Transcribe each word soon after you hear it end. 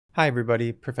Hi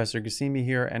everybody, Professor Ghassemi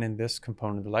here, and in this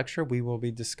component of the lecture we will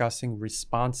be discussing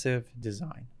responsive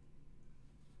design.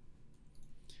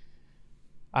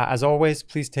 As always,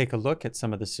 please take a look at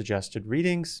some of the suggested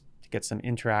readings to get some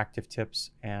interactive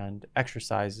tips and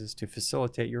exercises to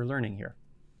facilitate your learning here.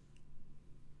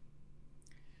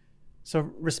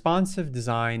 So responsive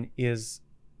design is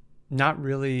not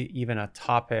really even a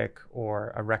topic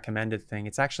or a recommended thing.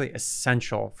 It's actually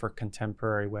essential for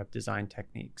contemporary web design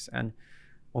techniques. And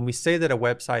when we say that a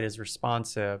website is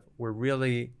responsive, we're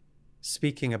really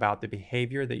speaking about the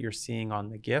behavior that you're seeing on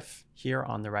the GIF here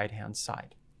on the right-hand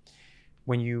side.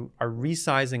 When you are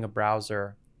resizing a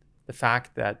browser, the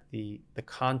fact that the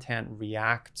content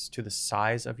reacts to the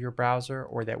size of your browser,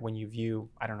 or that when you view,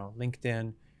 I don't know,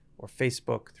 LinkedIn or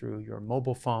Facebook through your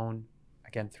mobile phone,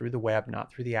 again, through the web, not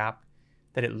through the app,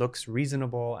 that it looks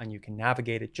reasonable and you can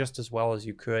navigate it just as well as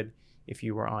you could if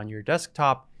you were on your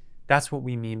desktop. That's what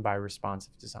we mean by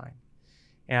responsive design.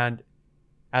 And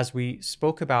as we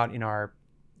spoke about in our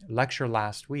lecture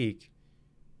last week,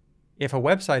 if a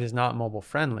website is not mobile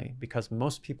friendly, because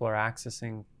most people are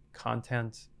accessing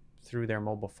content through their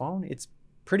mobile phone, it's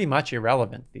pretty much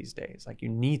irrelevant these days. Like, you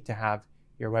need to have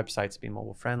your websites be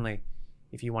mobile friendly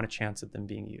if you want a chance at them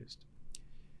being used.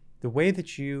 The way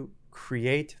that you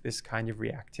create this kind of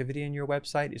reactivity in your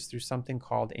website is through something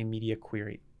called a media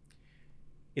query.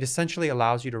 It essentially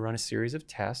allows you to run a series of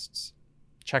tests,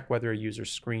 check whether a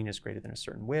user's screen is greater than a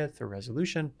certain width or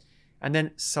resolution, and then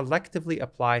selectively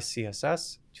apply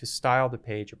CSS to style the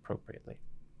page appropriately.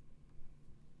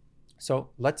 So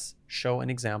let's show an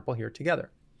example here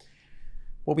together.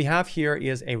 What we have here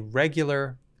is a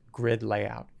regular grid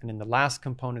layout. And in the last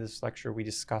component of this lecture, we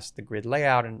discussed the grid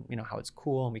layout and how it's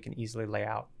cool and we can easily lay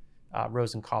out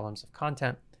rows and columns of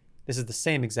content. This is the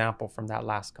same example from that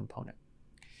last component.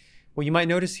 What you might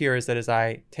notice here is that as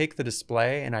I take the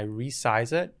display and I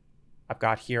resize it, I've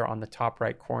got here on the top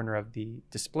right corner of the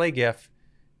display GIF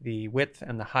the width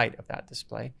and the height of that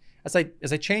display. As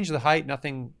I change the height,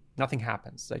 nothing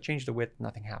happens. As I change the width,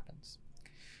 nothing happens.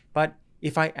 But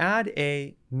if I add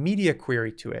a media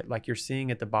query to it, like you're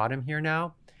seeing at the bottom here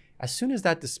now, as soon as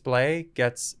that display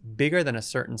gets bigger than a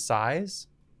certain size,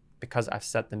 because I've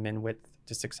set the min width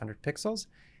to 600 pixels,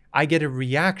 I get a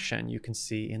reaction you can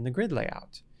see in the grid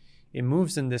layout. It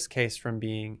moves in this case from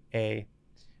being a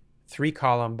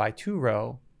 3-column by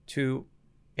 2-row to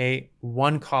a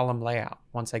 1-column layout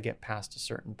once I get past a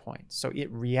certain point. So it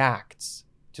reacts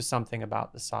to something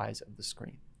about the size of the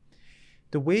screen.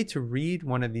 The way to read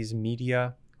one of these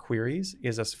media queries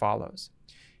is as follows.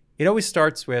 It always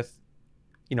starts with,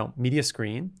 media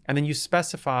screen, and then you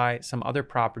specify some other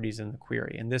properties in the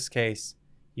query. In this case,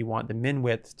 you want the min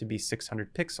width to be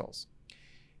 600 pixels.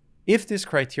 If this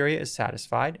criteria is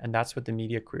satisfied, and that's what the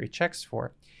media query checks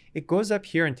for, it goes up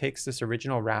here and takes this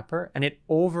original wrapper and it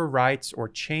overwrites or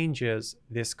changes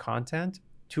this content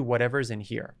to whatever's in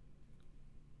here.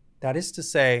 That is to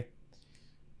say,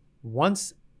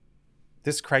 once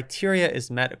this criteria is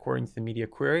met according to the media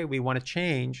query, we want to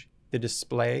change the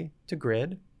display to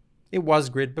grid. It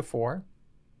was grid before,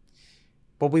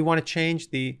 but we want to change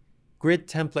the grid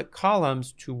template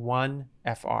columns to 1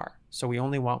 FR. So we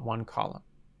only want 1 column.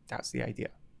 That's the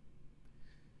idea.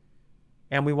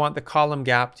 And we want the column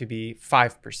gap to be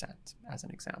 5% as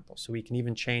an example. So we can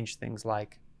even change things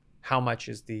like how much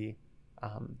is the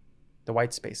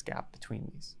white space gap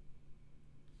between these.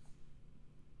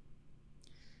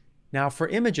 Now for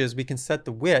images, we can set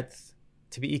the width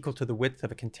to be equal to the width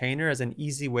of a container as an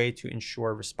easy way to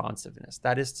ensure responsiveness.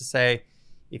 That is to say,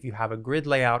 if you have a grid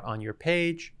layout on your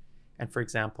page, and for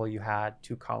example, you had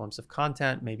 2 columns of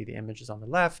content, maybe the image is on the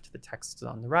left, the text is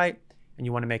on the right, and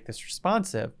you want to make this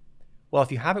responsive, well,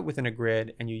 if you have it within a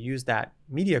grid and you use that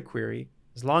media query,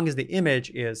 as long as the image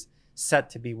is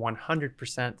set to be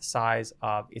 100% the size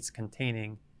of its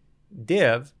containing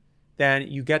div, then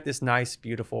you get this nice,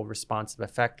 beautiful, responsive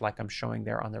effect like I'm showing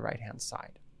there on the right-hand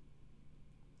side.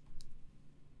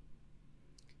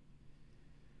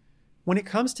 When it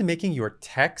comes to making your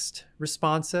text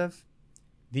responsive,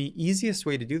 the easiest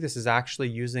way to do this is actually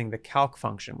using the calc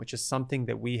function, which is something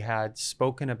that we had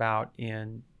spoken about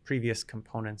in previous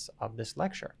components of this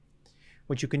lecture.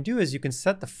 What you can do is you can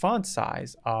set the font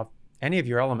size of any of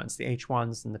your elements, the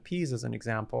H1s and the Ps as an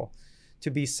example,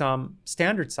 to be some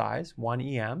standard size, 1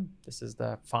 EM. This is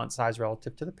the font size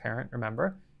relative to the parent,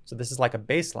 remember? So this is like a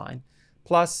baseline,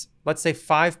 plus, let's say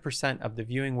 5% of the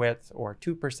viewing width or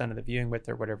 2% of the viewing width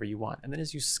or whatever you want. And then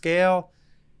as you scale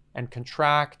and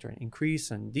contract or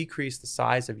increase and decrease the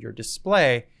size of your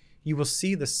display, you will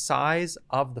see the size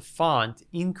of the font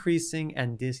increasing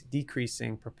and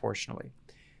decreasing proportionally.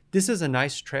 This is a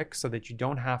nice trick so that you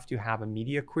don't have to have a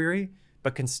media query,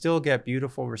 but can still get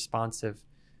beautiful responsive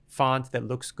font that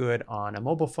looks good on a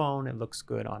mobile phone, it looks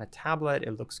good on a tablet,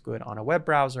 it looks good on a web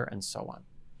browser, and so on.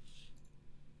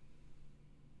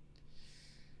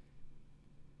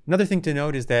 Another thing to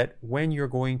note is that when you're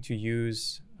going to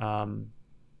use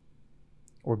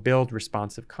or build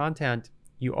responsive content,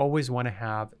 you always want to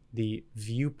have the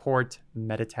Viewport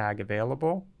meta tag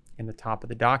available in the top of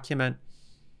the document.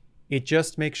 It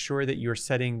just makes sure that you're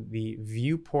setting the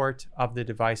viewport of the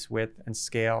device width and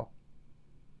scale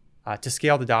to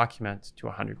scale the document to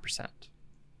 100%.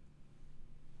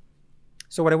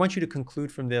 So what I want you to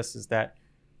conclude from this is that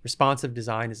responsive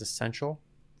design is essential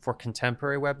for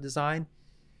contemporary web design.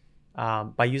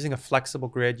 By using a flexible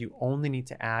grid, you only need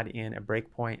to add in a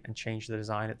breakpoint and change the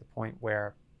design at the point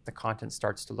where the content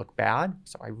starts to look bad.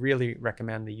 So I really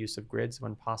recommend the use of grids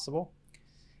when possible.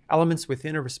 Elements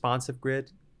within a responsive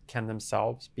grid can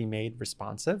themselves be made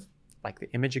responsive, like the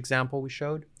image example we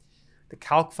showed. The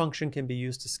calc function can be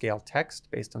used to scale text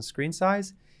based on screen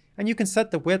size, and you can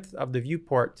set the width of the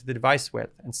viewport to the device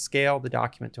width and scale the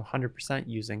document to 100%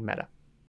 using meta.